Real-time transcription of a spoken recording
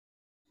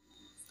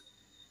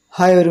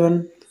Hi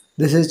everyone,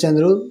 this is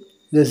Chandru.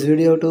 This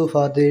video too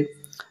for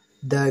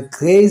the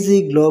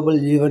crazy global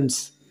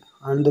events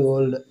on the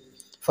world.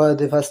 For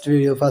the first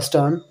video, first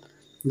on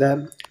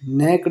the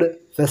Naked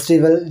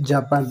Festival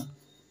Japan,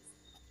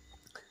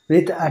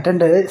 with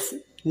attenders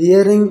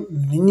wearing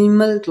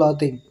minimal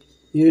clothing,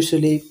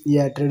 usually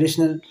a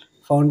traditional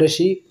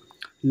foundashi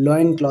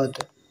loincloth.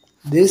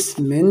 This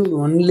men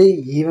only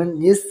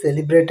even is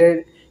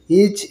celebrated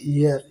each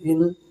year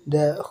in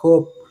the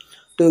hope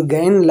to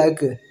gain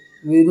luck,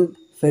 win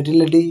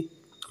fertility,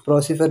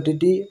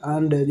 prosperity,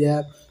 and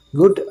a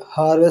good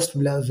harvest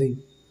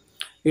blessing.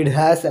 It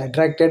has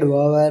attracted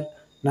over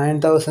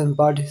 9,000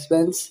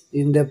 participants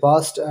in the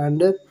past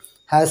and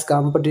has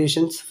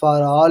competitions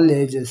for all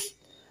ages,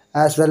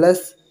 as well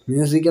as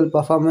musical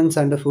performance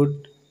and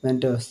food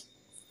vendors.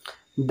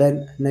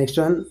 Then next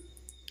one,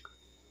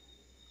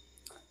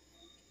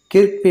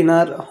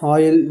 Kirkpinar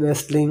Oil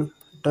Wrestling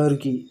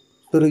Turkey,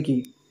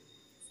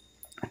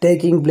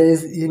 taking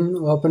place in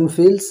open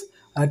fields.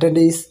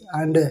 Attendees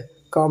and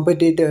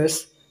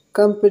competitors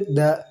compete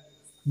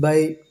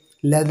by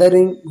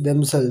lathering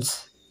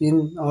themselves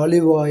in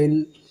olive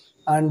oil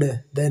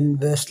and then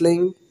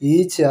wrestling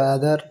each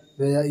other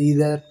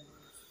either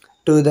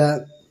to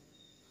the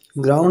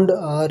ground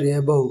or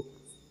above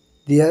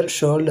their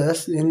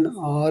shoulders in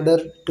order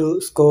to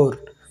score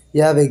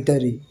a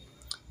victory.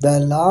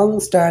 The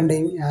long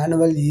standing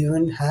annual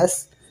event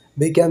has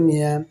become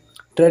a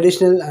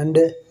traditional and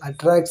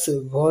attracts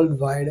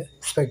worldwide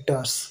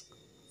spectators.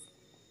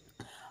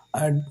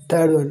 And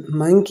third one,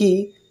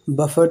 Monkey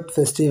Buffet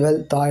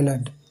Festival,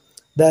 Thailand.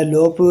 The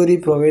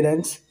Lopburi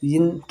Providence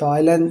in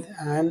Thailand,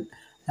 an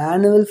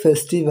annual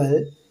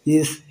festival,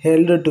 is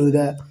held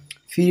to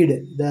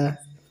feed the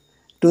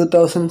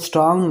 2,000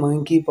 strong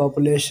monkey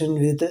population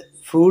with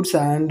fruits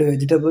and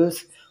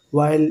vegetables,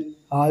 while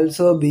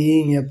also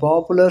being a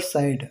popular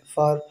site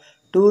for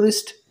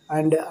tourists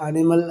and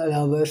animal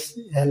lovers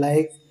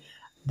alike.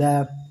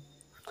 The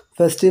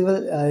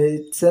festival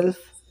itself,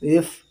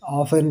 if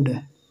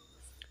often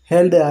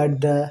held at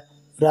the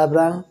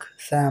Prabang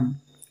Sam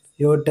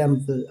Yo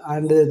temple,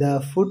 and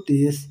the food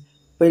is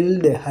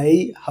piled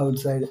high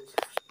outside.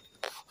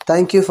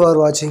 Thank you for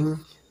watching.